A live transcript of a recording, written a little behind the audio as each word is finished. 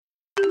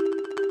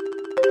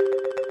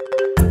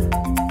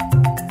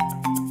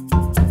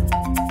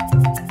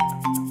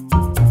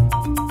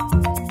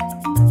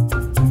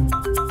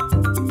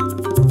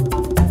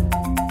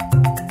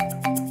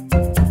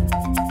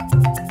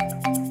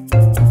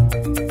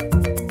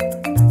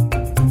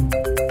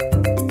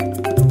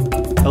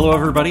Hello,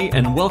 everybody,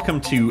 and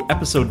welcome to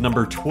episode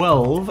number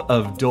 12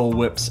 of Dole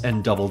Whips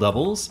and Double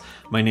Doubles.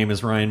 My name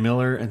is Ryan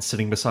Miller, and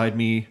sitting beside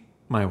me,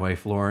 my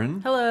wife,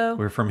 Lauren. Hello.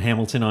 We're from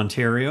Hamilton,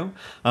 Ontario,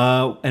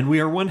 and we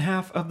are one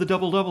half of the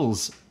Double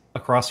Doubles.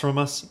 Across from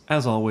us,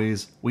 as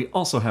always, we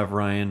also have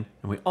Ryan,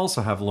 and we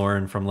also have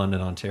Lauren from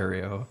London,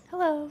 Ontario.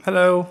 Hello.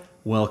 Hello.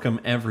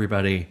 Welcome,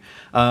 everybody.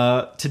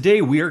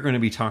 Today, we are going to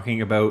be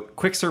talking about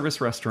quick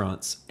service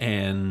restaurants,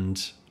 and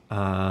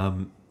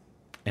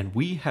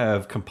we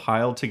have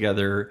compiled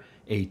together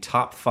a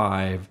top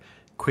 5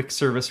 quick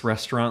service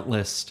restaurant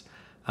list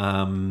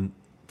from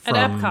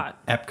Epcot.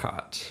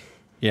 Epcot.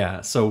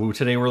 Yeah, so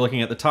today we're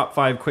looking at the top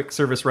 5 quick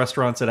service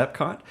restaurants at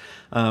Epcot.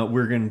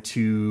 We're going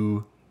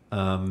to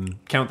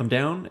count them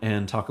down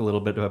and talk a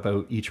little bit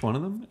about each one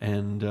of them,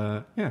 and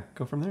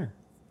go from there.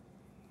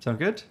 Sound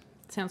good?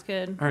 Sounds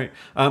good. All right.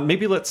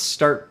 Maybe let's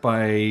start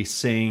by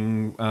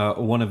saying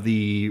one of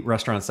the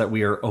restaurants that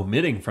we are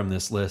omitting from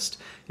this list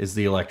is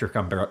the Electric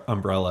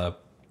Umbrella.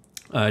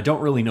 I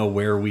don't really know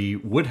where we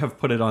would have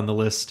put it on the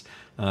list,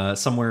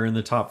 somewhere in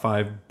the top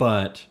 5,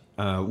 but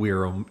we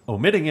are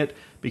omitting it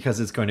because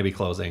it's going to be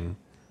closing.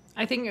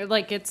 I think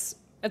it's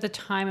at the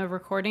time of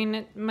recording,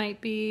 it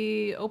might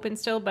be open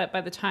still, but by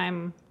the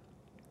time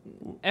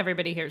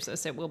everybody hears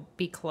this, it will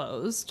be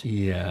closed.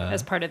 Yeah.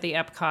 As part of the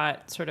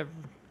Epcot sort of,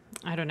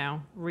 I don't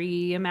know,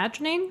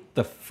 reimagining?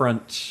 The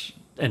front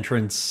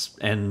entrance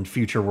and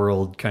future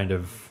world kind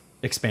of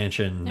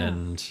expansion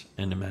and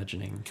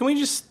imagining. Can we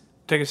just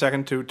take a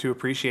second to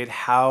appreciate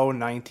how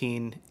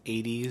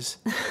 1980s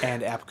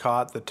and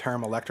Epcot, the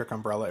term Electric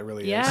Umbrella, it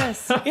really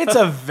Yes. is. It's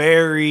a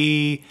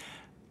very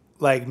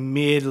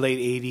mid late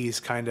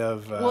 80s kind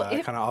of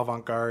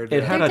avant-garde.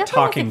 It had a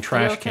talking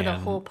trash can. To the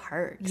whole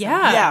park.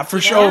 Yeah. Yeah, for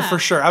sure. Oh, for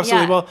sure.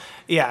 Absolutely. Yeah. Well,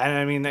 yeah. And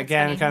I mean,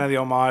 again, funny. kind of the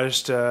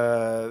homage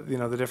to,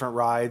 the different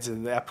rides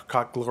in the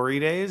Epcot glory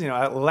days.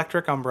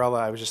 Electric Umbrella,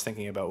 I was just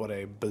thinking about what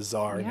a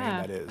bizarre name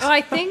that is. Oh,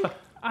 I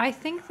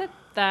think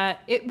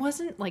that it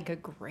wasn't like a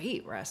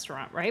great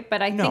restaurant, right?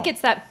 But I think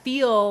it's that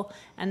feel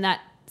and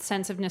that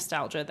sense of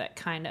nostalgia that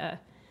kind of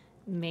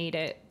made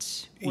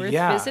it worth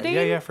visiting.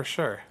 Yeah, for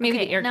sure. Maybe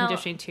Okay, the air now,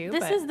 conditioning too. This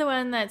but is the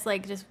one that's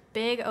just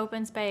big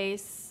open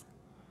space,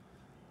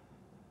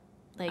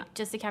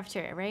 just a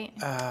cafeteria, right?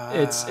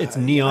 It's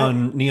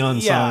neon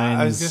signs.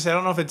 I was gonna say I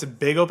don't know if it's a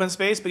big open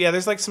space, but yeah,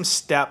 there's some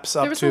steps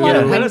up was to a lot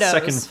Yeah, of it had a windows.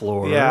 second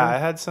floor. Yeah, it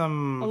had a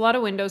some lot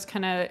of windows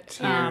kind of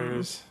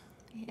tiers.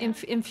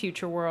 in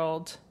Future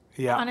World.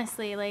 Yeah.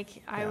 Honestly,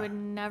 I would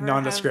never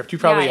Nondescript. have- You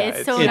probably- yeah, yeah,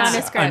 it's so it's-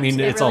 nondescript. I mean,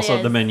 It it's really also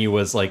is. the menu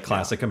was like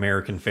classic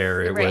American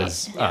fare. It Right.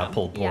 was Yeah.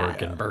 pulled pork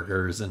Yeah. and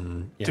burgers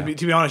and To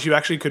be honest, you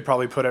actually could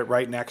probably put it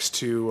right next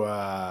to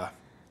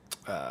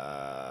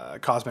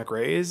Cosmic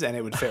Rays, and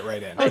it would fit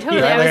right in. Oh,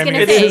 totally. Right? I was Like, going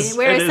it to say, is-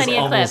 where it is is Sunny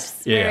almost-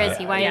 Eclipse? Where yeah. is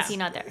he? Why is he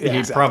not there? Yeah. He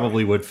Exactly.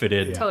 probably would fit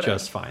in Totally.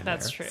 just fine.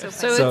 That's there. true. So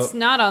So, funny. it's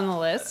not on the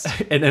list,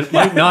 And it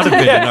might not have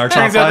been in our top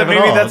Turns out 5 that at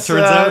maybe all. that's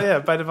Turns out, yeah,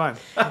 by divine.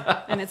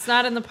 and it's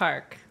not in the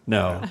park.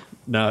 no,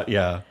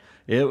 yeah,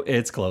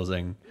 it's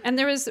closing. And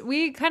there was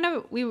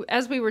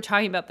as we were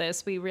talking about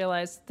this, we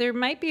realized there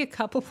might be a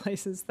couple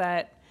places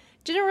that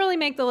didn't really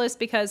make the list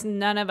because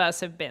none of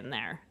us have been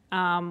there.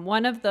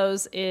 One of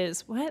those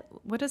is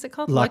what is it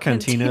called? La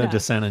Cantina de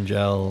San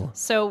Angel.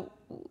 So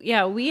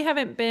yeah, we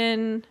haven't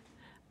been.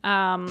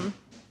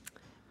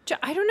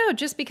 I don't know,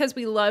 just because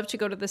we love to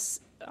go to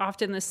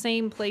often the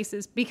same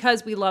places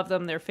because we love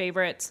them, they're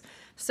favorites.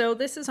 So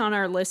this is on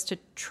our list to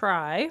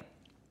try.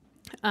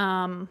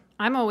 I'm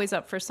always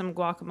up for some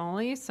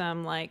guacamole,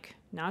 some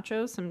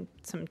nachos,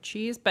 some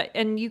cheese,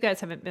 and you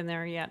guys haven't been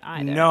there yet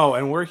either. No,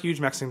 and we're huge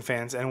Mexican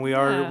fans, and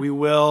we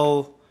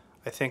will,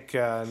 I think,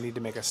 need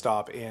to make a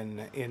stop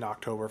in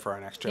October for our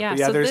next trip. Yeah,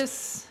 But so there's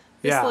this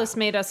yeah. list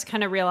made us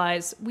kind of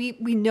realize we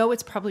know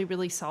it's probably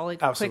really solid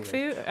quick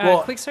Absolutely. food,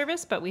 Well- quick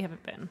service, but we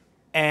haven't been.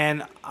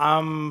 And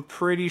I'm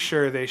pretty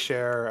sure they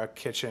share a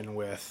kitchen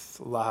with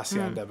La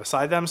Hacienda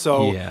beside them.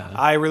 So Yeah.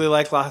 I really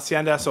like La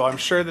Hacienda. So I'm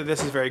sure that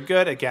this is very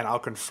good. Again, I'll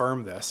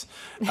confirm this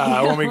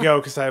when we go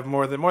because I'm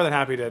more than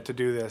happy to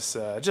do this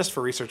just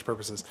for research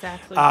purposes.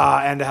 Exactly.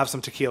 And to have some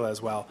tequila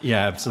as well.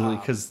 Yeah, absolutely,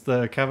 because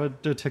the Cava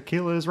de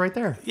Tequila is right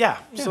there. Yeah.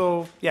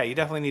 So yeah, you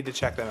definitely need to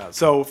check them out.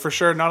 So for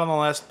sure, not on the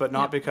list, but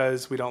not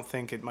because we don't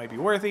think it might be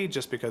worthy,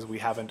 just because we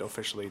haven't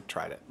officially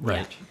tried it.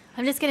 Right.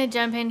 I'm just going to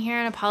jump in here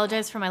and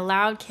apologize for my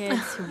loud kids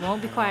who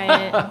won't be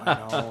quiet.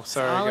 I know.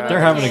 Sorry, all guys. about They're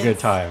the having a kids. good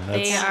time.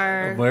 They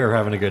are We're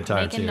having a good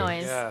time making too.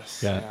 noise.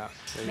 Yes. Yeah.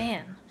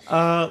 Man.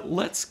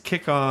 Let's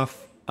kick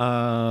off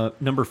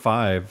number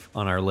 5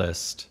 on our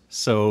list.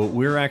 So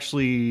we're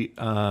actually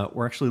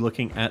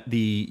looking at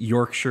the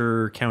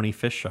Yorkshire County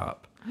Fish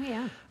Shop. Oh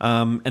yeah.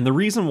 And the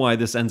reason why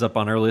this ends up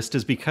on our list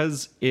is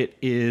because it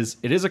is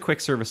a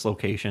quick service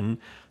location,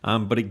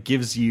 but it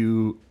gives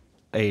you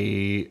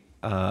a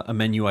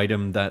menu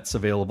item that's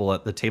available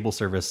at the table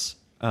service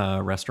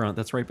restaurant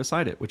that's right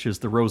beside it, which is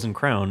the Rose and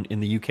Crown in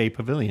the UK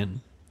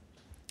Pavilion.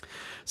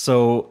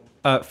 So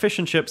fish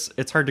and chips,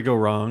 it's hard to go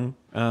wrong,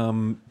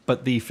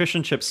 but the fish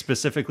and chips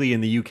specifically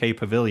in the UK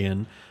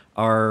Pavilion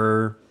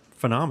are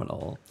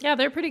phenomenal. Yeah,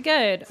 they're pretty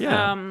good.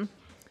 Yeah.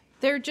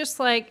 They're just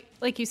like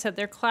you said,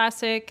 they're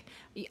classic.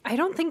 I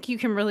don't think you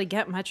can really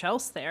get much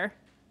else there,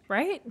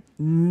 right?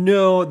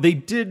 No, they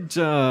did.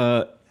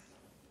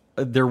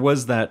 There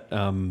was that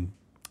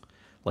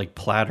like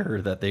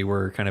platter that they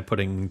were kind of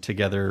putting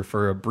together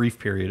for a brief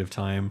period of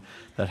time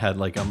that had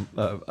like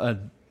a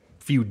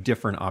few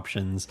different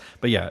options.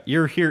 But yeah,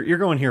 you're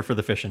going here for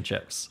the fish and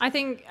chips. I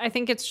think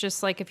it's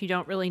just like if you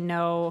don't really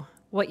know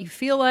what you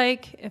feel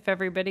like, if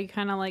everybody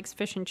kind of likes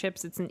fish and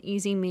chips, it's an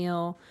easy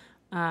meal.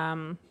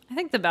 I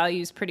think the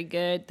value is pretty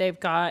good. They've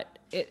got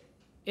it.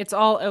 It's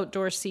all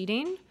outdoor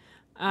seating,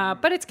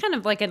 but it's kind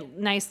of like a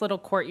nice little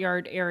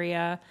courtyard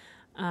area.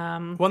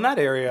 Well, in that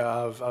area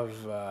of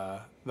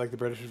like the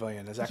British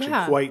Pavilion is actually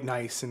quite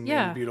nice and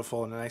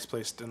beautiful and a nice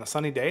place. On a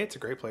sunny day, it's a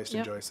great place to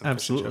enjoy some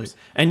Absolutely. fish and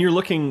chips. And you're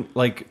looking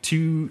like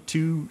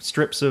two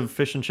strips of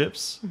fish and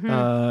chips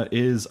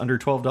is under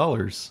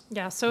 $12.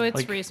 Yeah, so it's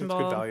Like, reasonable.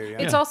 it's good value, yeah.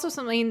 It's Yeah. also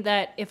something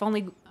that if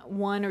only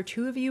one or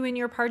two of you in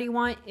your party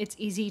want, it's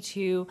easy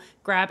to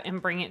grab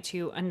and bring it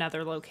to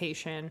another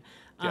location.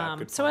 Yeah,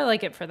 good So I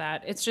like it for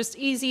that. It's just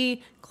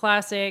easy,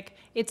 classic.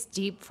 It's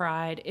deep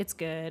fried. It's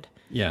good.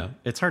 Yeah,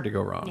 it's hard to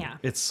go wrong. Yeah.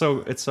 It's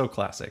so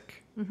classic.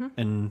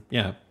 And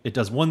yeah, it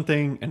does one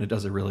thing and it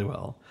does it really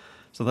well.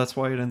 So that's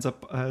why it ends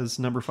up as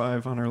number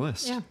 5 on our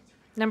list. Yeah.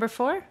 Number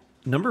 4?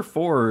 Number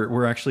 4,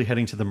 we're actually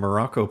heading to the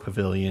Morocco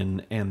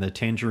Pavilion and the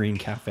Tangerine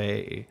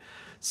Cafe.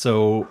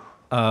 So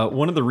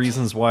one of the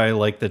reasons why I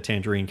like the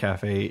Tangerine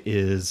Cafe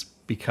is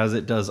because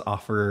it does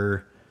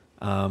offer,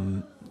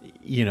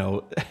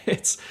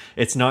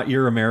 it's not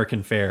your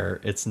American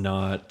fare. It's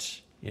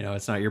not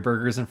your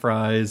burgers and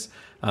fries.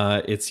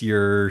 It's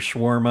your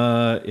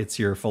shawarma. It's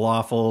your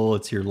falafel.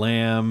 It's your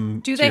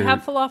lamb. Do they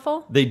have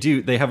falafel? They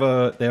do. They have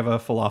a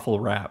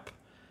falafel wrap,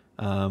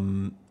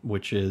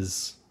 which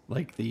is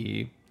like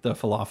the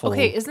falafel.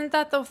 Okay, isn't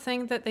that the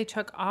thing that they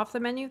took off the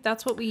menu?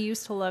 That's what we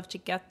used to love to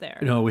get there.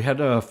 No, we had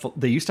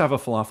they used to have a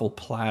falafel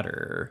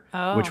platter,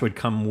 which would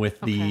come with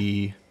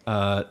the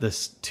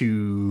this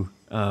two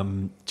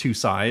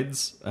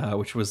sides,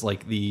 which was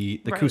like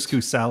the Right.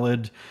 couscous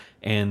salad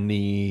and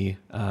the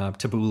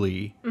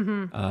tabbouleh,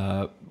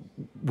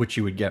 which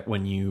you would get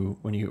when you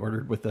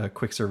ordered with a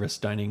quick service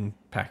dining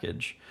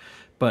package.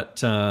 But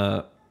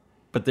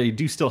they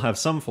do still have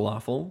some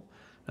falafel.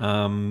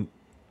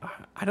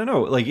 I don't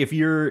know. Like if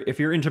you're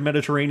into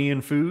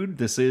Mediterranean food,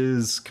 this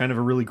is kind of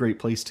a really great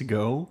place to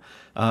go.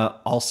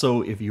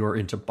 Also, if you're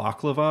into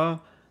baklava,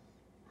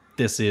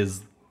 this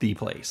is the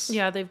place.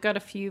 Yeah, they've got a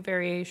few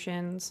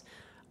variations.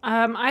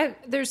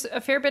 There's a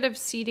fair bit of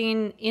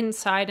seating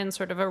inside and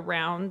sort of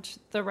around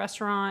the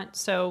restaurant,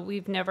 so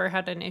we've never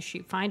had an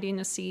issue finding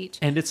a seat.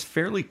 And it's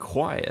fairly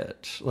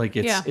quiet. Like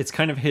it's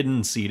kind of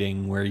hidden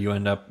seating where you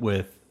end up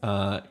with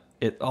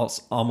it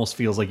almost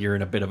feels like you're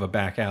in a bit of a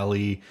back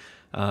alley,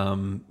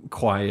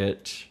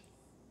 quiet,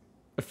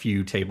 a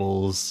few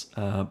tables,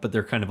 but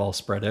they're kind of all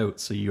spread out,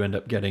 so you end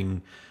up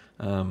getting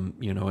a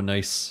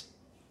nice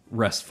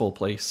restful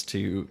place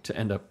to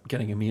end up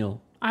getting a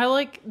meal. I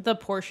like the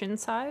portion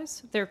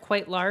size. They're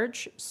quite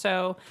large,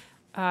 so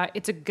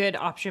it's a good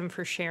option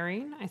for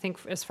sharing. I think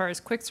as far as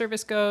quick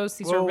service goes,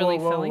 these are really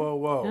filling.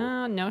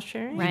 Whoa. No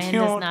sharing. Ryan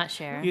does not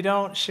share. You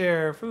don't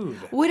share food.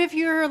 What if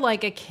you're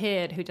like a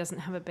kid who doesn't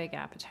have a big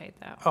appetite,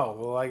 though? Oh,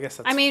 well, I guess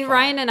that's I mean, fine.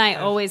 Ryan and I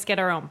always get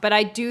our own, but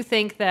I do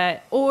think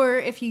that, or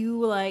if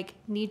you like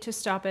need to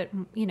stop at,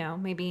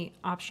 maybe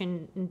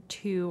option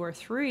 2 or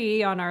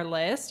 3 on our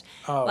list,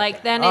 Oh, like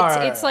okay. then All it's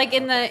right, it's like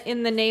in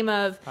the name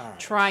of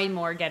trying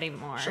more, getting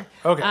more.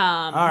 Okay.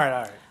 All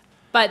right.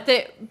 But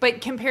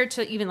compared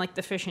to even like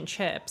the fish and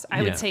chips, I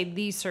Yeah. would say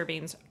these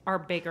servings are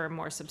bigger and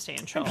more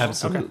substantial.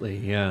 Absolutely,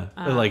 yeah.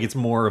 Like it's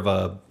more of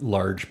a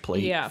large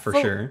plate, Yeah, for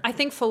sure. I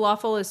think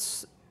falafel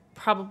is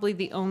probably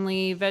the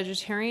only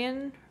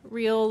vegetarian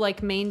real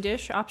like main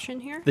dish option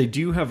here. They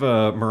do have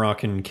a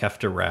Moroccan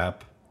kefta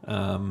wrap.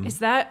 Is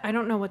that? I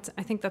don't know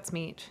I think that's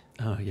meat.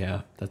 Oh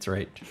yeah, that's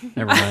right.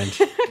 Never mind.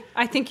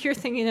 I think you're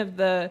thinking of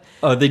the.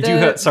 Oh, they do the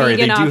have. Sorry,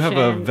 they vegan do have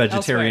a option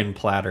vegetarian elsewhere.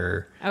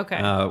 platter.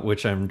 Okay.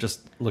 Which I'm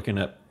just looking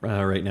at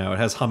right now. It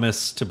has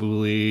hummus,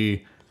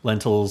 tabbouleh,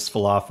 lentils,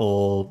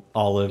 falafel,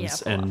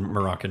 olives, Yeah, and falafel.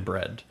 Moroccan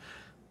bread.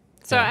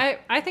 So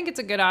I think it's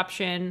a good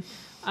option.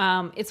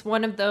 It's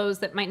one of those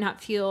that might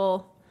not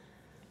feel.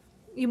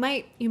 You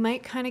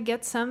might kind of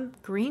get some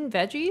green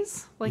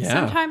veggies. Like Yeah.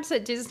 sometimes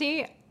at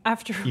Disney,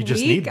 after a You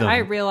just need week, them. I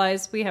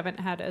realize we haven't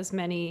had as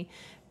many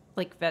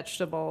like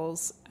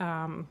vegetables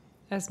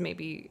as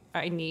maybe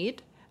I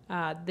need.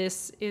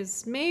 This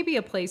is maybe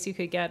a place you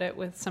could get it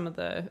with some of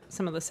the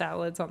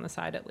salads on the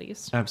side at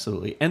least.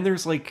 Absolutely. And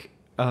there's like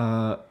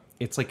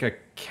it's like a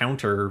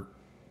counter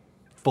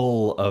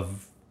full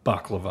of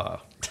baklava.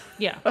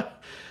 Yeah.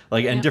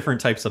 Like and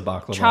different types of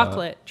baklava.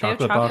 Chocolate. They have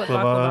Chocolate chocolate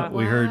baklava.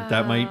 We heard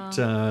that might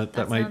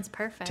That might sounds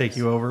perfect. take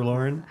you over,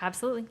 Lauren.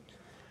 Absolutely.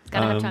 It's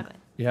gotta have chocolate.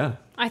 Yeah.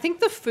 I think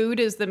the food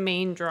is the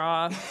main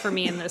draw for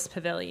me in this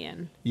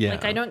pavilion. Yeah.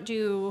 Like I don't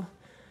do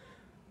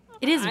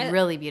It is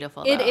really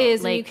beautiful. It though.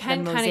 is, and Like you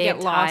can the kinda get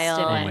mosaic lost in tile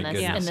it. Oh my and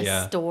goodness, the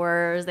yeah.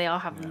 stores. They all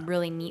have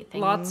really neat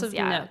things. Lots of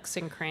yeah. nooks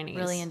and crannies.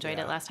 Really enjoyed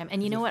it last time.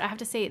 And you know what? I have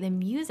to say, the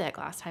music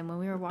last time when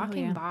we were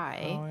walking yeah. by,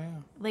 Oh, yeah.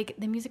 like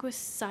the music was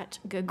such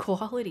good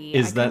quality.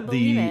 Is I that couldn't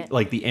believe the it.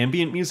 like the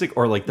ambient music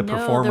or like the No, there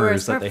performers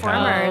was that they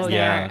performers have? there,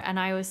 Yeah. and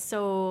I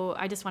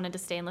just wanted to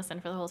stay and listen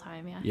for the whole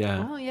time. Yeah.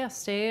 Yeah. Oh yeah,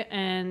 stay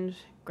and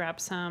grab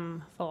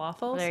some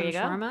falafel, There some you go.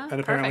 shawarma,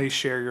 And apparently Perfect.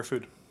 share your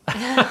food.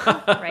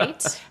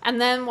 Right. and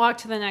then walk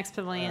to the next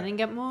pavilion and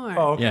get more.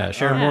 Oh, okay. Yeah,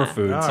 share All more right.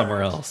 food All somewhere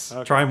right. else.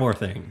 Okay. Try more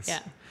things.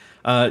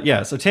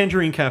 Yeah. So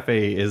Tangerine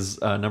Cafe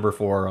is number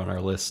 4 on our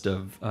list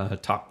of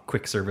top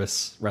quick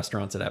service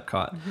restaurants at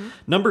Epcot.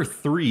 Number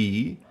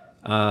 3,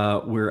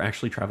 we're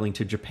actually traveling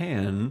to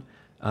Japan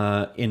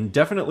in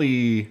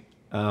definitely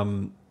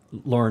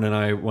Lauren and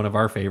I, one of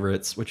our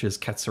favorites, which is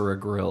Katsura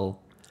Grill.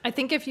 I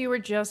think if you were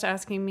just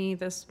asking me,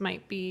 this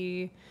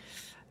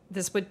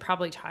would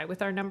probably tie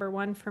with our number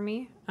 1 for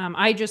me.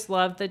 I just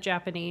love the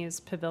Japanese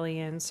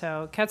pavilion.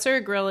 So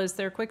Katsura Grill is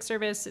their quick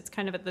service. It's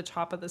kind of at the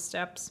top of the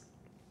steps.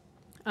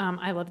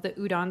 I love the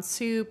udon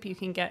soup. You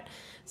can get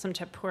some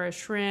tempura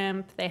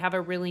shrimp. They have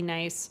a really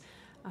nice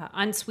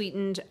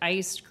unsweetened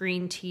iced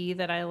green tea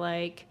that I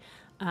like.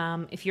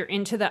 If you're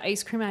into the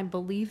ice cream, I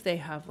believe they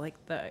have like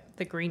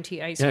the green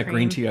tea ice cream. Yeah,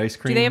 green tea ice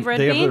cream. Do they have red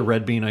They bean? have the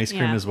red bean ice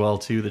cream Yeah. as well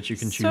too that you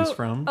can choose So,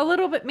 from. A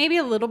little bit, maybe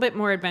a little bit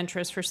more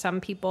adventurous for some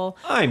people.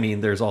 I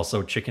mean, there's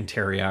also chicken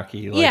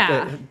teriyaki. Like,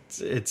 Yeah.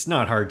 it's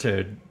not hard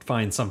to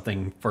find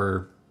something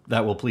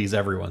that will please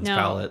everyone's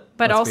palate.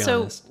 But let's be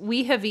also honest.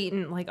 we have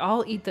eaten, like,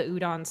 I'll eat the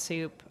udon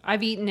soup.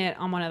 I've eaten it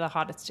on one of the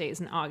hottest days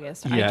in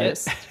August. Yeah, I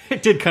just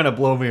it did kind of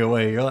blow me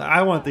away. You're like,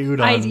 I want the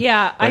udon.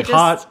 I just-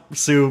 hot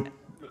soup,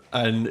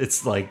 and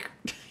it's like,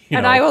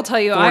 And I will tell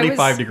you, I was-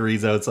 45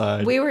 degrees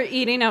outside. we were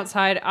eating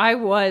outside. I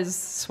was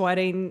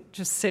sweating,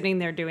 just sitting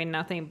there doing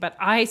nothing, but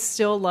I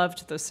still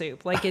loved the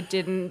soup. Like it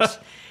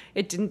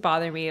didn't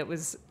bother me. It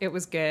was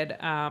good.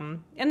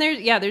 And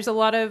there's a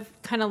lot of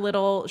kind of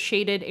little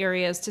shaded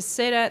areas to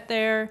sit at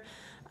there.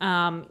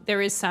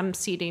 There is some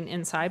seating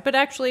inside, but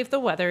actually, if the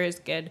weather is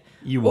good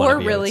You wanna or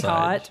be really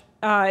outside.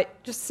 hot,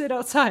 just sit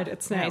outside.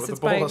 It's Yeah, nice. with a It's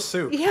bowl of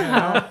soup,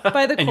 Yeah,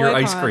 by the and your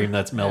ice Koi-Pond. cream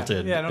that's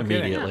melted Yeah, no kidding.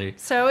 immediately.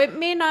 So it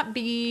may not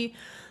be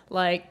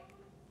like,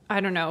 I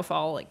don't know if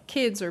all like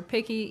kids or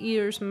picky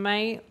eaters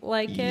might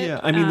like it. Yeah,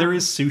 I mean there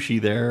is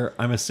sushi there.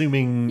 I'm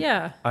assuming.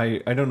 Yeah. I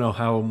don't know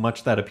how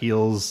much that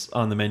appeals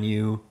on the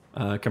menu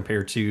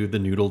compared to the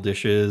noodle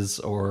dishes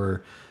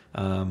or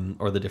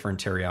the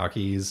different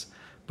teriyakis,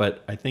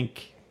 but I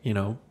think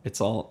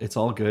it's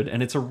all good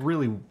and it's a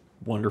really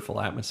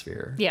wonderful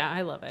atmosphere. Yeah,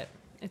 I love it.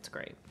 It's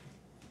great.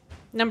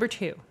 Number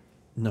 2.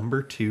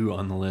 Number 2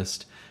 on the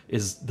list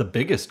is the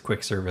biggest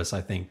quick service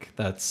I think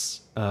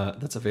that's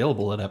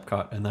available at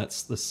Epcot, and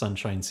that's the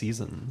Sunshine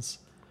Seasons.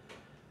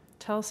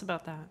 Tell us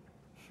about that.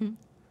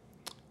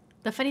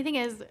 The funny thing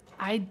is,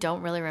 I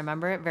don't really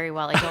remember it very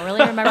well. I don't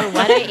really remember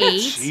what I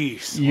ate.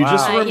 Jeez. You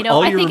just wow. remember-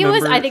 all I you think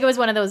remember- I think it was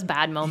one of those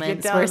bad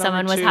moments down where to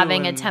someone number was 2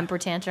 having a and- temper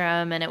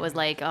tantrum, and it was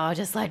like, oh,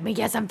 just let me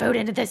get some food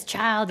into this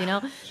child,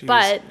 Jeez.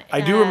 But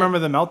I do remember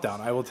the meltdown.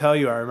 I will tell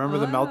you, I remember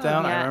the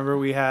meltdown. I yeah. remember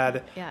we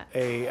had Yeah.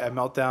 a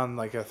meltdown,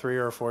 like a 3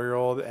 or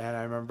 4-year-old, and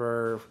I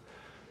remember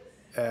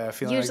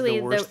feeling Usually like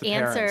the worst the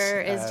answer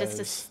parents is just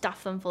to as-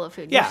 stuff them full of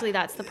food. Yeah. Usually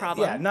that's the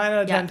problem. Yeah, 9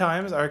 out of 10 Yeah.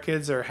 times our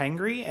kids are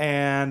hangry,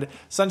 and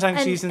Sunshine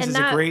Seasons is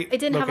a great. It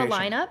didn't location. have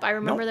a lineup. I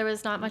remember Nope. there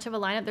was not much of a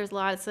lineup. There's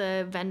lots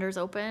of vendors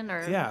open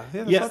or Yeah,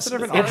 there's Yes, lots of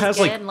different it options. has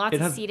Good like and lots it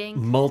of has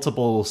seating.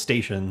 multiple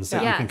stations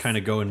that you Yes, can kind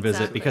of go and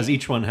visit exactly. because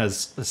each one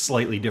has a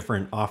slightly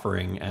different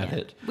offering at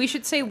it. We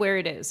should say where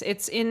it is.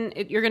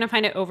 You're going to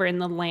find it over in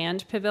the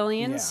Land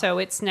Pavilion. Yeah. So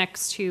it's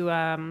next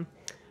to,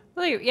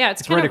 it's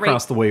It's kind right of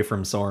across the way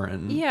from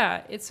Soren.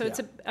 Yeah, it's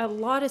a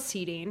lot of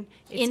seating.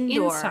 It's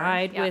Indoor,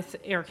 inside yeah. with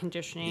air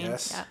conditioning.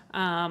 Yes.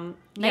 Yeah.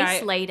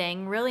 Nice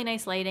lighting, really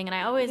nice lighting, and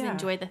I always Yeah.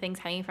 enjoy the things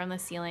hanging from the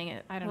ceiling.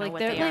 I don't know Like what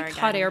they're they are. like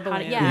hot again. air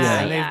balloons. Yeah, Yeah.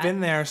 And yeah. they've been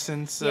there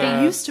since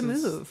They used to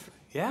since- move.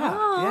 Yeah,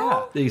 Oh.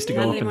 yeah. They used to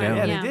go Not up and anymore.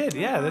 down. Yeah, Yeah. they did.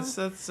 Yeah,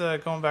 that's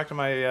going back to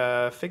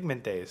my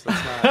Figment days.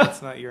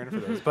 Let's not yearn for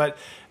those. But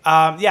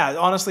yeah,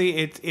 honestly,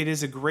 it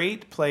is a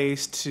great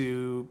place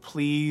to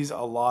please a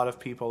lot of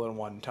people in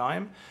one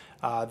time.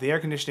 The air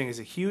conditioning is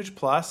a huge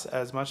plus.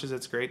 As much as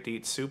it's great to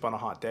eat soup on a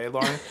hot day,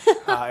 Lauren,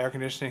 air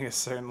conditioning is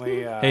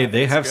certainly. Hey,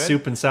 they it's have good.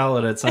 soup and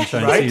salad at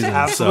Sunshine Right? Seasons.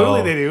 Absolutely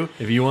so they do.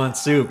 If you want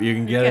soup, you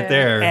can get it Okay.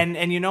 there.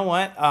 And you know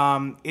what?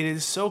 It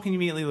is so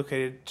conveniently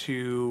located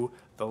to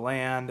the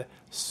Land,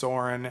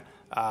 Soren.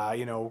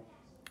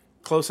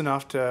 Close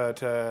enough to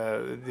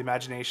the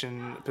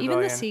Imagination Pavilion.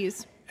 Even the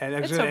seas. And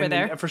It's actually- over and-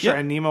 there. and for sure, Yep.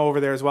 and Nemo over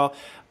there as well.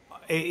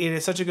 It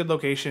is such a good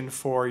location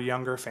for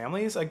younger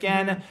families.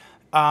 Again,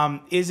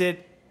 is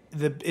it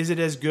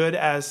as good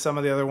as some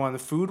of the other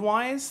ones food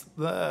wise?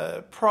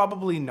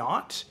 Probably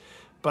not.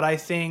 But I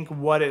think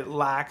what it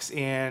lacks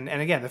in,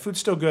 and again, the food's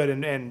still good,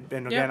 and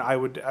again, Yeah.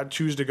 I'd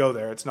choose to go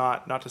there. It's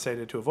not to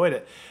say to avoid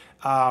it,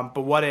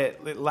 but what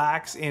it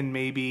lacks in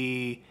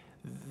maybe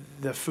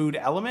the food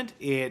element,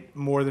 it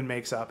more than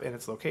makes up in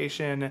its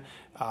location,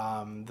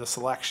 the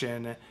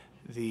selection,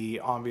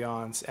 the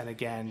ambiance, and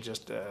again,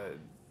 just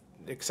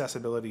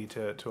accessibility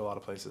to a lot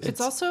of places.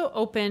 It's also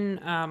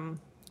open.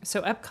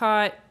 So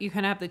Epcot, you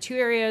kind of have the two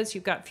areas.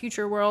 You've got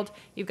Future World.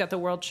 You've got the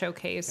World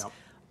Showcase.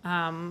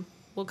 Yep.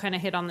 We'll kind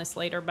of hit on this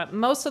later, but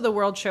most of the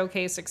World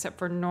Showcase, except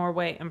for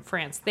Norway and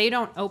France, they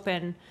don't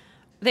open.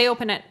 They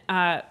open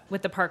at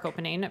with the park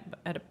opening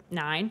at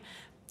 9.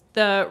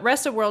 The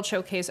rest of World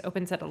Showcase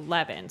opens at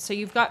 11. So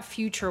you've got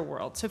Future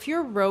World. So if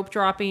you're rope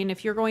dropping,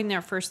 if you're going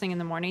there first thing in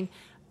the morning,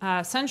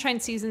 Sunshine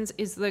Seasons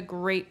is the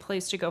great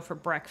place to go for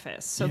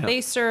breakfast. So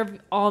they serve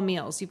all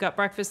meals. You've got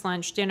breakfast,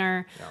 lunch,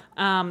 dinner.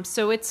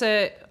 So it's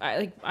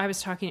like I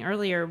was talking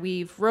earlier,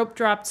 we've rope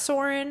dropped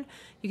Soarin'.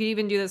 You could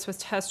even do this with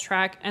Test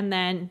Track. And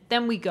then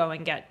we go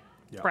and get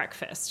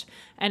breakfast.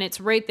 And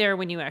it's right there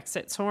when you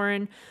exit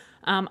Soarin'.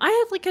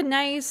 I have like a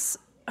nice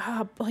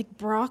like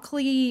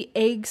broccoli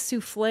egg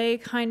souffle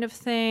kind of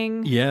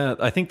thing. Yeah,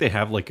 I think they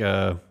have like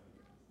a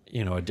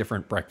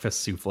different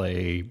breakfast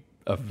souffle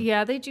of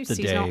they do the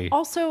seasonal. day.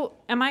 Also,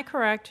 am I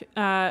correct?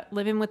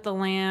 Living with the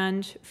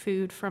Land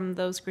food from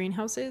those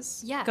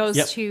greenhouses Yes. goes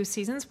Yep. to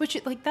Seasons, which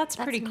that's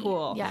pretty neat.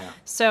 cool. Yeah.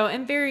 So,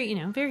 and very,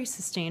 very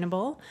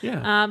sustainable.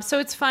 Yeah. So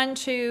it's fun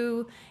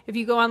to, if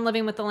you go on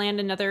Living with the Land,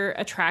 another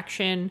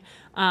attraction,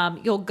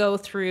 you'll go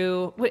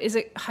through, what is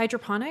it,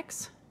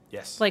 hydroponics?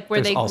 Yes. Like where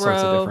There's they all grow.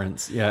 sorts of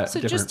difference. Yeah. So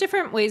just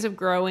different ways of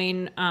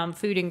growing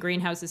food in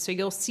greenhouses. So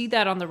you'll see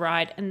that on the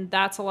ride, and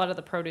that's a lot of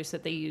the produce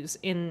that they use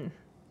in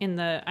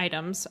the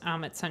items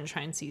at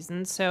Sunshine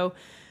Season. So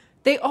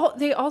they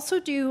also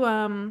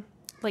do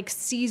like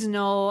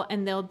seasonal,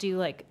 and they'll do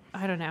like,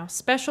 I don't know,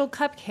 special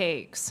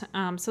cupcakes.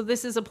 So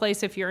this is a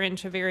place, if you're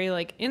into very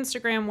like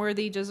Instagram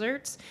worthy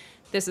desserts,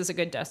 this is a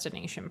good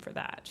destination for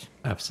that.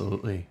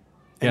 Absolutely.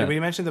 And Yeah. nobody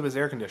mentioned that it was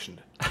air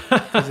conditioned.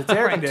 Because it's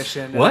air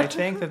conditioned, What? and I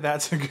think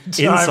that's a good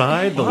time.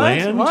 Inside the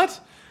land? What?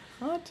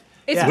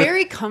 It's Yeah.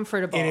 very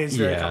comfortable. It is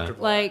very Yeah.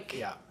 comfortable. Like,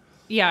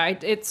 yeah.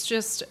 it's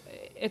just,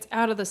 it's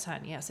out of the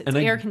sun. Yes, it's And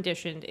I- air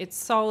conditioned. It's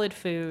solid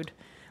food,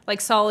 like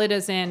solid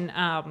as in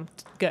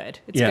good.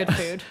 It's Yeah. good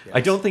food.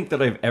 I don't think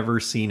that I've ever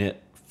seen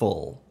it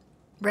full,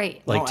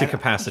 Right. like Oh, to I-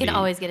 capacity. You can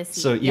always get a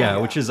seat. So yeah, Yeah.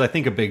 which is I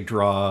think a big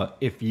draw.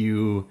 If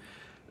you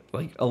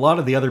like a lot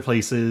of the other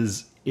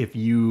places, if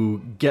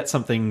you get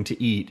something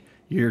to eat,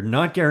 you're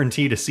not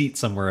guaranteed a seat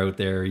somewhere out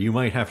there. You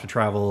might have to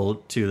travel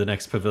to the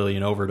next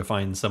pavilion over to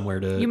find somewhere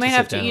to. You might sit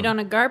have to down. eat on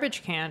a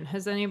garbage can.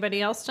 Has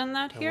anybody else done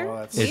that here? well,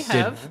 that's- We It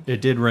have. did.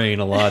 It did rain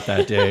a lot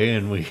that day,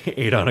 and we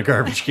ate on a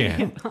garbage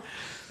can.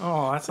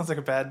 Oh, that sounds like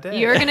a bad day.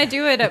 You're gonna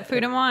do it at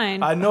Food and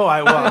Wine. I know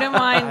I will. Food and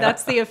Wine.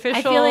 That's the official.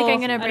 I feel like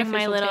I'm gonna bring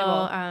my unofficial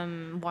little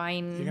table.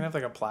 wine You're gonna have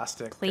like a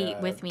plastic plate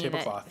with me that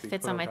tablecloth you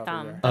fits put on my top of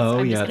thumb. there. Oh,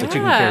 I'm yeah, just that gonna,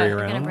 you can carry I'm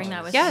around. gonna bring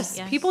that with Yes,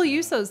 me. people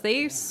use those.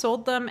 They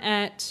sold them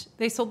at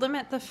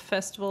the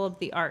Festival of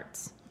the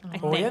Arts. I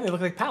Oh think. yeah, they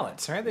look like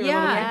pallets, right? They were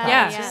little Yeah, wine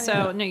yeah. pallets.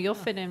 So no, you'll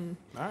fit in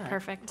All right.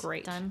 Perfect.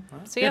 great. Done.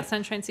 So yeah,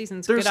 Sunshine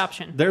Season's a There's good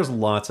option. There's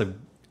lots of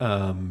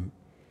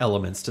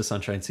elements to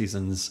Sunshine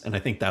Seasons, and I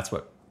think that's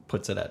what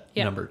puts it at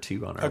Yeah. number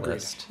 2 on our Agreed.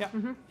 list. Yeah.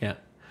 Yeah.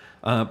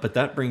 But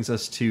that brings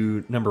us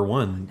to number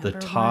 1, the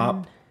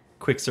top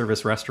quick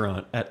service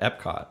restaurant at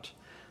Epcot.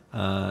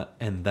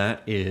 And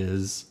that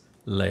is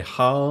Les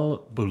Halles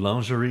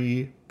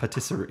Boulangerie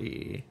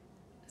Patisserie.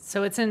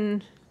 So it's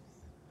in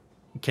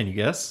Can you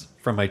guess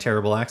from my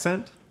terrible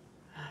accent?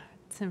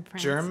 France.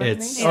 German.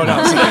 It's- Oh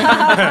no, sorry.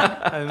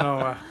 I don't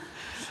know.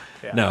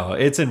 Yeah. No,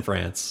 it's in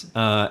France.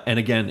 And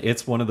again,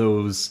 it's one of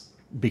those,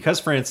 because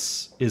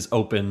France is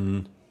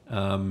open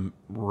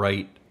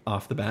right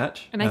off the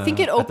bat. And I think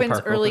it at the opens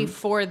park early open.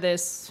 for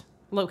this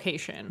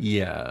location.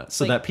 Yeah,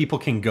 so Like- that people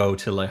can go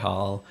to Les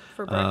Halles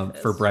For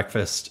for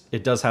breakfast.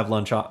 It does have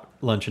lunch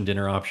and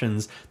dinner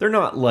options. They're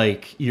not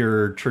like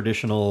your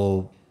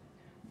traditional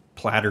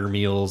platter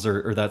meals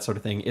or that sort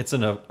of thing. It's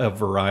a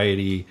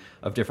variety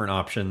of different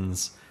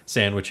options,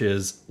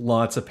 sandwiches,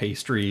 lots of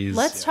pastries.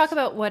 Let's talk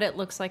about what it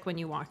looks like when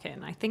you walk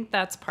in. I think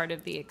that's part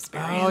of the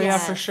experience. Oh yeah,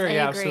 Yes, for sure. I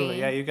Yeah, agree. absolutely.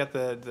 Yeah, you got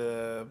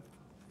the.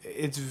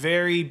 It's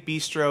very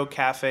bistro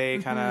cafe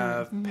kind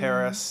of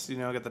Paris. You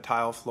know, get the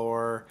tile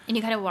floor. And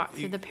you kind of walk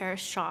through the Paris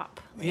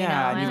shop. you Yeah, know,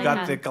 and I you've like got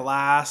that. the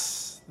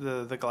glass,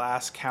 the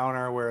glass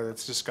counter where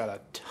it's just got a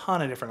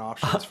ton of different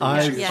options for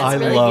I, you. Yeah, I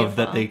it's really love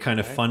beautiful. that they kind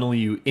of funnel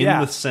you in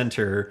Yeah. the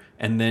center,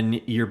 and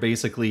then you're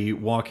basically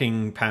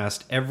walking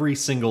past every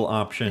single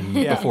option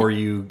Yeah. before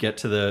you get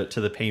to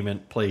the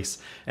payment place.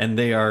 And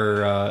they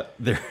are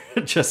they're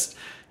just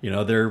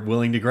they're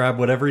willing to grab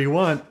whatever you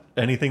want,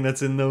 anything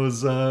that's in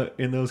those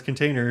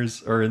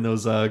containers or in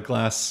those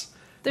glass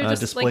They're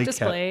just display. like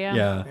display,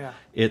 yeah. Yeah.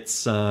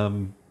 It's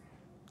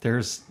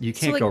there's you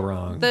can't So, like, go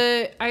wrong.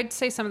 I'd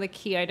say some of the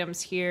key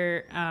items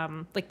here,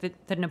 like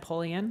the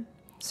Napoleon.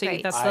 So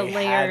Right. that's I the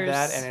layers.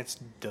 had that, and it's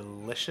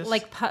delicious.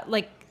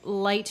 like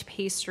light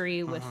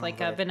pastry with like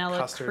a like vanilla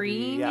custardy,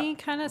 creamy yeah.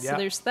 kind of. So Yeah.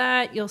 there's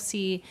that. You'll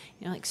see,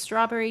 like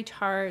strawberry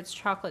tarts,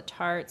 chocolate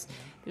tarts.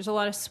 There's a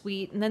lot of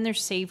sweet, and then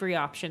there's savory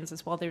options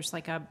as well. There's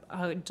like a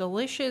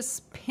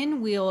delicious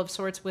pinwheel of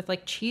sorts with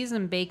like cheese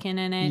and bacon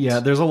in it. Yeah,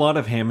 there's a lot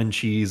of ham and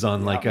cheese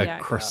on like a Yeah.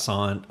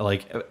 croissant.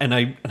 Like, and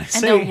I they'll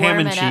say ham warm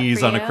and it up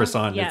cheese for on a you?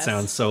 croissant. Yes. It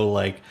sounds so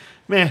like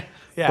meh.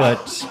 Yeah.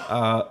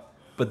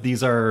 But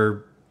these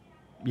are,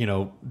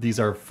 these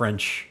are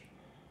French.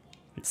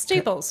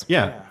 Staples.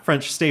 Yeah.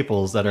 French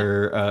staples that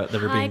are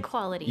that are High being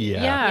quality.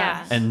 Yeah.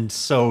 Yeah. And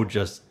so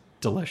just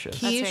delicious.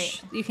 That's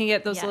Quiche. right. You can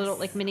get those Yes. little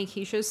like mini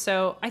quiches.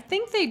 So I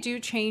think they do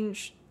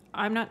change.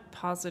 I'm not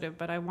positive,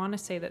 but I want to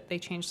say that they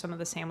changed some of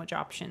the sandwich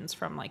options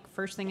from like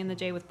first thing in the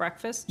day with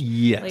breakfast.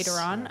 Yes. Later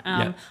on,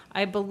 Yeah.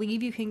 I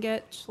believe you can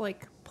get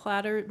like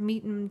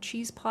meat and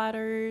cheese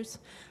platters.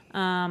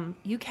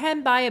 You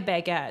can buy a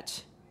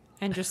baguette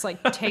and just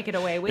like take it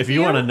away with you. If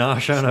you want to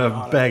nosh on a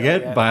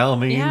baguette, baguette. by all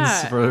means,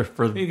 Yeah.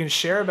 for You can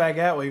share a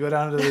baguette while you go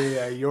down to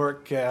the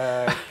York,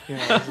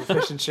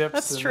 fish and chips.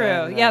 That's and true.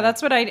 then, Yeah,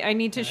 that's what I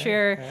need to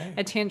share right.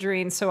 a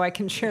tangerine so I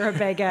can share a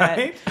baguette.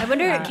 Right? I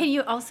wonder, can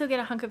you also get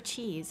a hunk of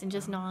cheese and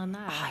just gnaw on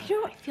that? I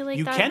feel like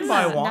You that's can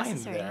buy wine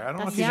necessary. there. I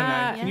don't know if That's- you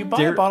Yeah. can. Can you buy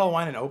There- a bottle of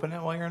wine and open it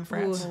while you're in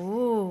France?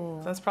 Ooh.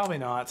 That's probably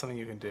not something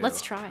you can do.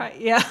 Let's try.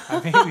 Yeah.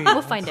 Maybe.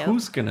 We'll find out.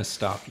 who's gonna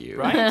stop you?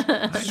 Right?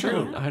 That's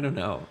true. I don't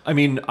know. I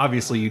mean,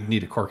 obviously you'd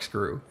need a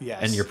corkscrew. Yes.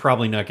 And you're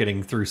probably not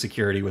getting through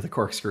security with a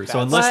corkscrew. So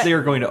That's- unless But they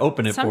are going to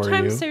open it for you.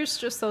 Sometimes there's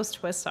just those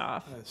twist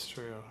off. That's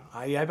true.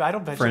 I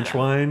don't bet you French that.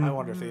 wine? I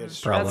wonder if they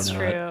just Probably That's not.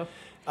 true.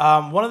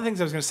 One of the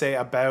things I was going to say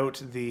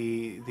about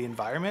the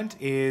environment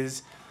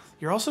is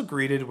you're also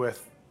greeted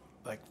with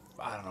like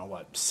I don't know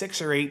what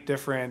 6 or 8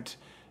 different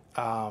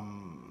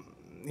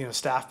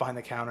staff behind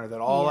the counter that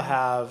all Yeah.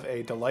 have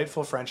a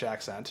delightful French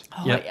accent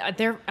Oh, Yep. yeah,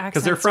 their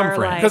accents they're from are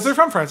France. like, because they're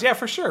from France. Yeah,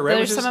 for sure. Right? they're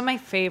Which is- some of my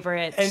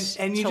favorites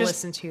and you to just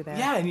listen to there.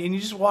 Yeah, and you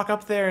just walk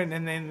up there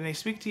and they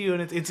speak to you,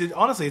 and it's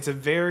honestly it's a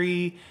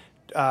very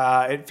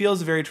it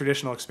feels a very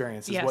traditional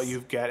experience is Yes. what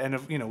you get,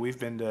 and we've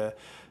been to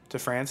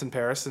France and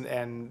Paris,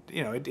 and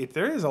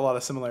there is a lot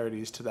of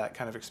similarities to that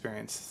kind of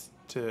experience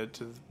to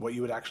what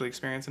you would actually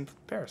experience in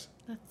Paris.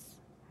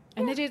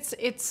 And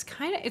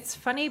it's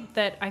funny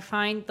that I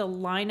find the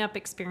lineup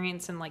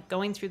experience and like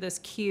going through this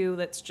queue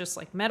that's just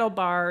like metal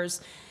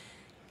bars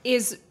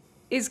is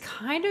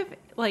kind of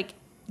like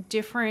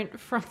different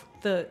from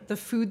the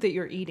food that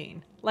you're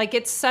eating. Like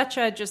it's such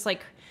a just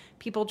like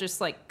people just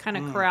like kind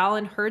of corral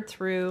and herd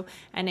through,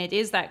 and it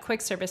is that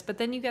quick service. But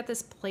then you get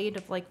this plate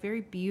of like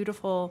very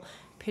beautiful,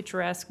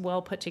 picturesque,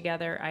 well put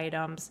together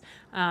items,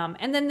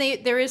 and then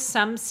there is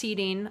some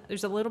seating.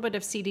 There's a little bit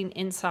of seating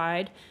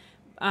inside.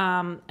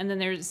 And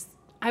then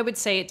I would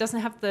say it doesn't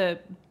have the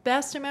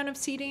best amount of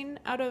seating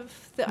out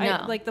of the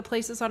No. like the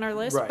places on our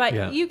list, Right. but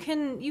Yeah. you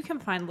can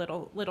find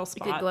little spots.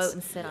 You could go out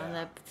and sit on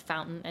the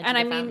fountain. Edge And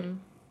of I the mean,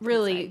 fountain.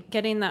 really Inside.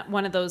 getting that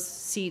one of those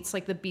seats,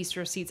 like the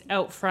bistro seats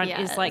out front,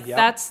 is Yes. like Yep.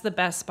 that's the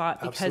best spot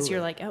because Absolutely.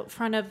 you're like out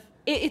front of.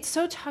 It's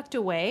so tucked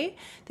away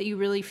that you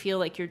really feel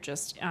like you're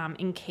just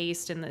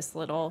encased in this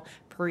little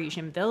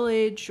Parisian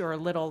village or a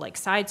little like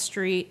side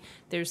street.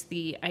 There's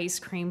the ice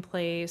cream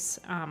place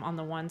on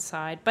the one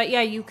side, but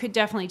yeah, you could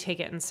definitely take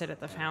it and sit at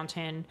the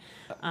fountain,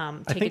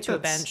 take it to a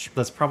bench.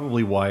 That's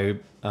probably why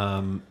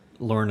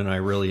Lauren and I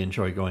really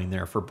enjoy going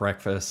there for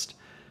breakfast.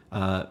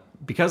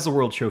 Because the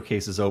World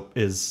Showcase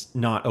is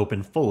not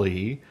open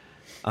fully,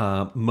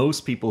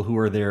 most people who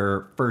are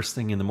there first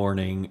thing in the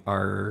morning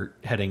are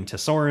heading to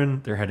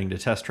Soren, they're heading to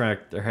Test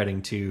Track, they're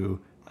heading to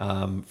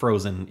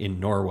Frozen in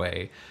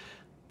Norway.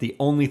 The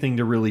only thing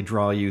to really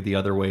draw you the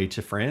other way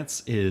to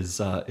France is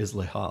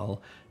Le Halles,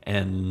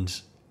 and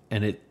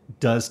it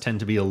does tend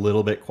to be a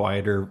little bit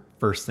quieter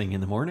first thing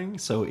in the morning.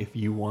 So if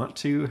you want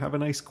to have a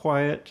nice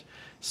quiet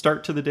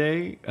start to the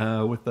day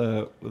with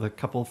a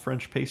couple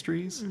French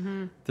pastries,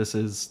 this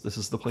is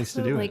the place to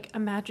So, do like, it.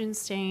 imagine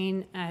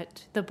staying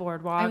at the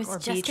boardwalk I was or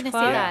just beach gonna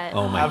club. say that.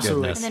 Oh my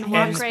Absolutely. goodness! And then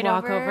And walk right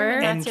walk over. over.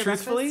 And, And that's your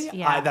truthfully, breakfast?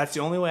 Yeah. that's the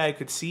only way I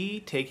could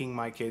see taking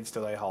my kids to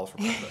Le Halles for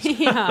breakfast.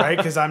 Yeah. Right?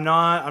 Because I'm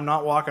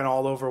not walking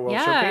all over World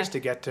Yeah. Showcase to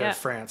get to Yeah.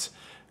 France.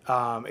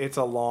 It's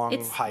a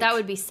long hike. That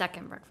would be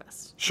second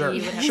breakfast. Sure.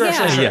 You would have Sure, to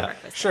sure, have sure.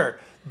 breakfast. Sure.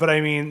 But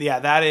I mean, yeah,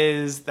 that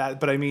is that.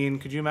 But I mean,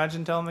 could you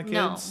imagine telling the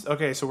No. kids,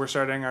 okay, so we're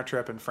starting our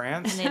trip in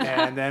France, And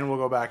and then we'll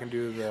go back and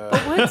do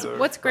the.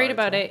 What's great the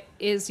about ride. it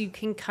is you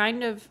can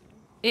kind of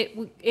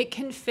it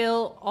can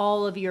fill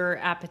all of your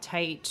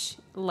appetite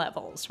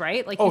levels,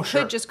 right? Like you Oh, could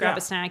sure. just grab Yeah.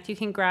 a snack. You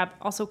can grab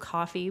also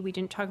coffee. We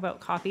didn't talk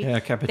about coffee. Yeah,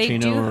 They cappuccino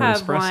do or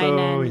have espresso, wine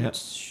and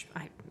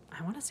yeah.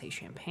 I want to say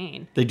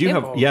champagne. They do They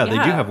have they do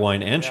yeah. have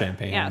wine and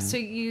champagne. Yeah, so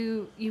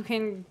you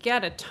can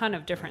get a ton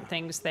of different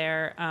things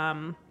there.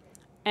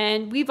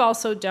 And we've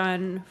also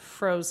done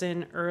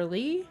Frozen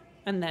early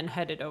and then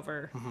headed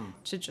over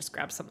to just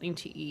grab something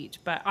to eat.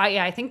 But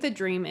I think the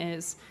dream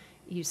is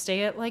You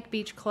stay at like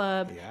Beach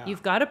Club. Yeah.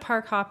 You've got a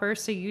park hopper,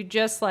 so you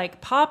just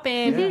like pop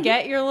in,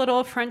 get your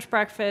little French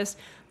breakfast,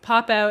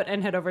 pop out,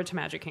 and head over to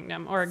Magic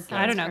Kingdom, or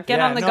I don't know, perfect. get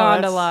Yeah, on the no,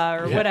 gondola or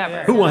that's-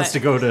 whatever. Who wants But to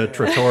go to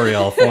Trattoria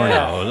al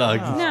Forno?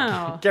 Like,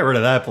 No. get rid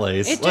of that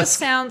place. It Let's- just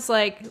sounds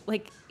like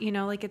you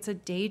know, like it's a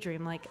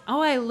daydream. Like,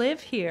 oh, I live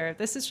here.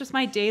 This is just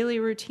my daily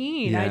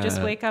routine. I just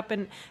Yeah. wake up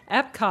in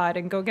Epcot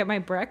and go get my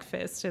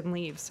breakfast and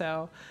leave.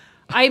 So,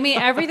 I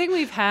mean, everything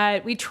we've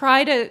had, we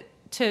try to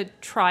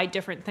try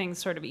different things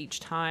sort of each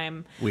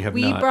time. We have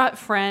we not. brought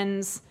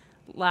friends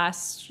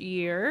last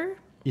year.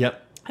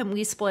 Yep. And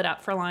we split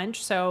up for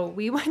lunch. So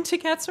we went to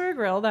Katsura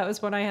Grill. That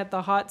was when I had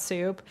the hot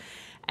soup.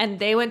 And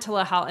they went to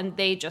La Halle, and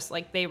they just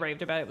they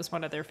raved about it. It was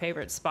one of their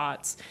favorite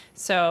spots.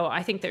 So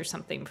I think there's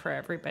something for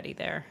everybody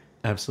there.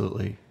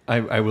 Absolutely.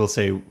 I will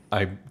say,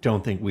 I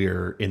don't think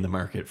we're in the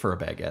market for a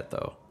baguette,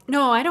 though.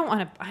 No, I don't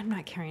want to. I'm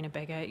not carrying a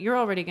baguette. You're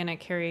already going to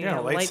carry Yeah,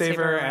 a lightsaber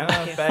lightsaber and around a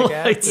with you.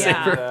 baguette.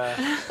 Lightsaber.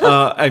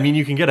 And, I mean,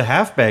 you can get a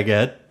half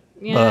baguette,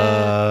 Yeah.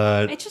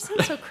 but It just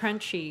sounds so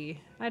crunchy.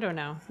 I don't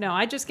know. No,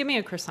 I just give me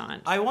a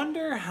croissant. I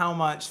wonder how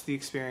much the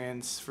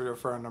experience for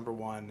our number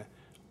one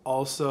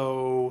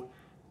also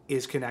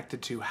is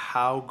connected to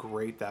how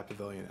great that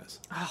pavilion is.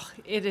 Oh,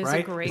 it is a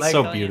Right? great Like-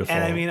 So pavilion. beautiful.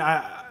 And I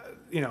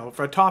mean,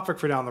 for a topic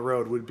for down the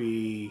road would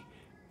be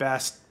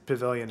best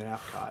pavilion in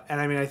Epcot. And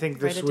I mean, I think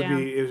this Write it would down.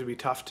 be, it would be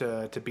tough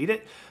to beat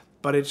it,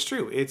 but it's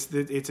true. It's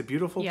a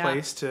beautiful Yeah.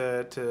 place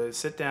to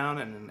sit down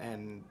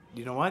and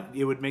you know what?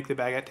 It would make the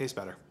baguette taste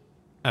better.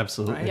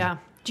 absolutely. Yeah.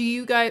 Do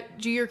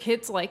your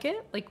kids like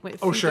it? Like,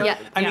 if Oh, you sure. go- Yeah.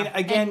 I mean, Yeah.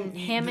 again, And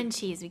ham and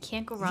cheese. We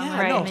can't go wrong Yeah,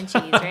 with no. ham and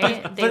cheese,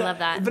 right? They love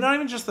that. But not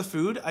even just the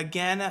food.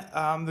 Again,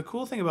 the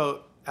cool thing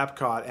about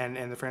Epcot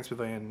and the France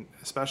Pavilion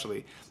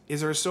especially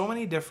is there are so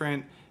many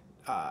different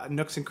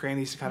nooks and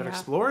crannies to kind of Yeah.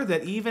 explore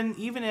that even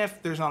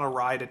if there's not a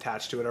ride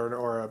attached to it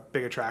or a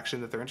big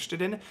attraction that they're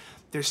interested in,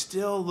 there's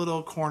still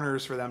little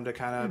corners for them to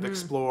kind of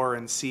explore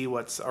and see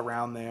what's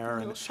around there.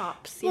 Little and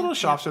shops. little yeah.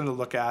 shops for them to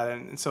look at.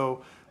 And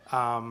so,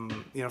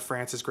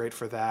 France is great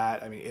for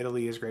that. I mean,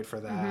 Italy is great for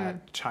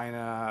that.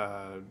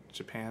 China,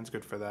 Japan's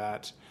good for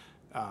that.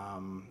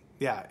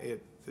 Yeah.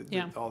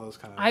 All those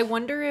kind of. I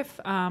wonder if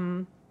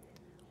when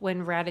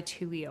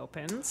Ratatouille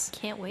opens,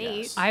 Can't wait.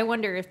 Yes. I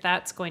wonder if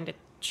that's going to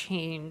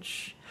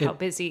change how It-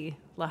 busy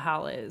La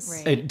Halle is.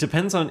 Right. It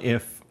depends on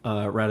if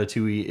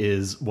Ratatouille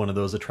is one of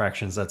those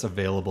attractions that's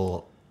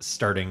available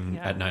starting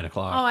Yeah. at 9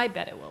 o'clock. Oh, I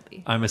bet it will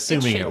be. I'm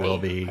assuming should it will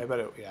be. be. I bet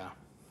it. Yeah.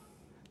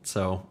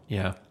 So,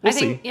 yeah. We'll I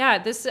think, see.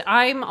 yeah,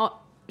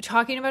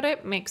 talking about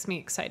it makes me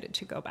excited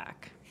to go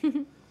back.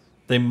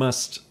 They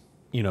must,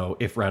 when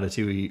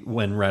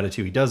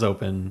Ratatouille does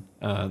open,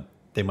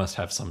 they must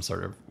have some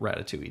sort of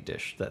Ratatouille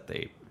dish that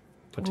they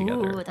put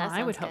together. Ooh, that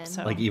I would sounds hope good.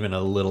 so. Like even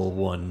a little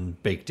one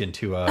baked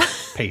into a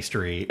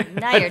pastry.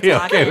 Now I'd you're be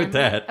talking. okay with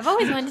that. I've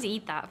always wanted to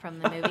eat that from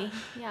the movie.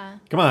 Yeah.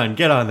 Come on,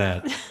 get on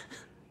that.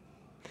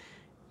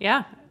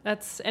 Yeah,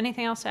 that's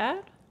anything else to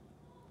add?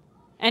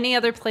 Any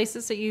other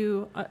places that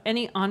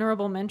any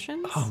honorable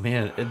mentions? Oh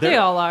man, They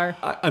all are.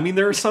 I mean,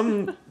 there are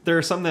some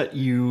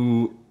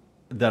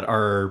that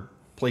are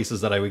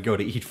places that I would go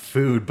to eat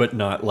food, but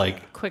not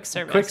like Quick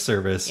service. quick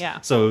service.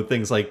 Yeah. So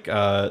things like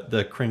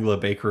the Kringla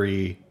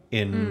Bakery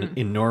in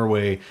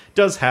Norway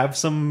does have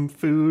some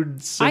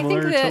food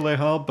similar to Le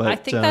Hall, but I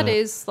think that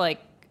is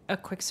like a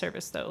quick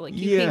service though. Like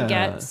you Yeah. can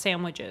get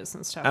sandwiches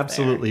and stuff.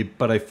 absolutely.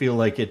 But I feel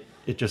like it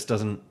just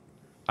doesn't.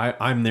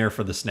 I'm there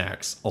for the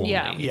snacks only.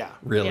 Yeah. Yeah.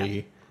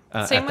 Really. There.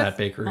 At Same with that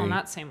bakery. Well,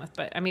 not same with,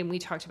 but I mean, we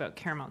talked about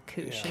caramel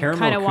couche and Caramel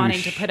kind of wanting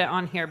to couche. put it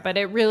on here, but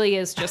it really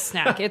is just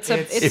snack. It's a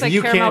If a if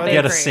you caramel can't bakery.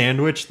 get a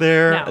sandwich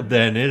there, No.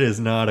 then it is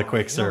not a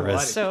quick you know what?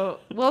 service. So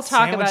we'll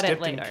talk Sandwich about it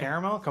dipped later. in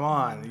caramel. Come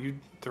on,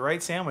 the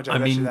right sandwich. I I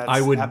bet you mean, that's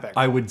I would epic.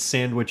 I would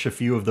sandwich a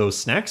few of those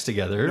snacks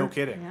together. No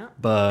kidding. Yeah.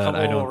 But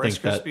Couple I don't Rice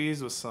think that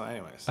Krispies with some,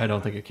 anyways. I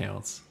don't think it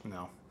counts.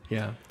 No.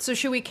 Yeah. So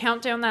should we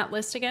count down that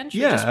list again? Should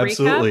we Yeah, just recap?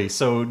 absolutely.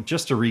 So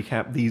just to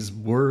recap, these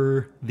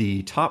were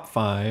the top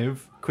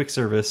 5 quick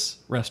service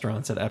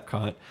restaurants at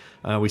Epcot.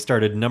 We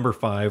started number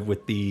 5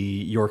 with the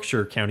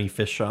Yorkshire County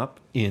Fish Shop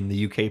in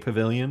the UK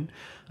Pavilion.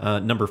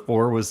 Number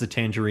 4 was the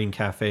Tangerine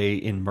Cafe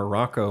in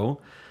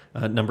Morocco.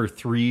 Number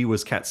 3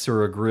 was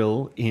Katsura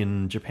Grill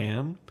in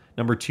Japan.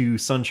 Number 2,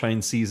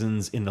 Sunshine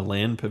Seasons in the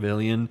Land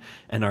Pavilion.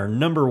 And our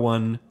number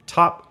 1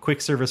 top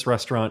quick service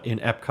restaurant in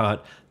Epcot,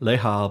 Les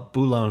Halles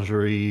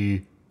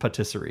Boulangerie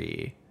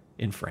Patisserie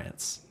in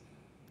France.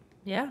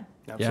 Yeah,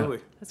 Absolutely.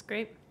 that's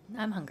great.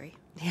 I'm hungry.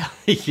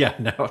 Yeah,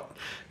 no,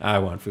 I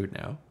want food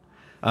now.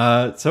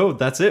 So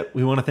that's it.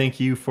 We want to thank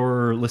you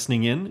for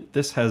listening in.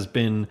 This has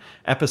been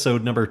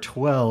episode number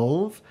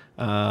 12,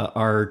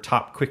 our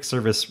top quick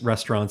service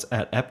restaurants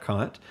at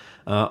Epcot.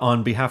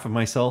 On behalf of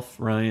myself,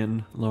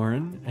 Ryan,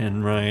 Lauren,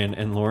 and Ryan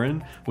and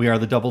Lauren, we are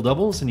the Double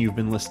Doubles, and you've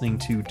been listening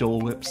to Dole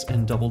Whips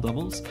and Double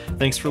Doubles.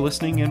 Thanks for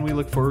listening, and we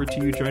look forward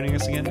to you joining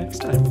us again next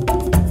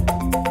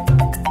time.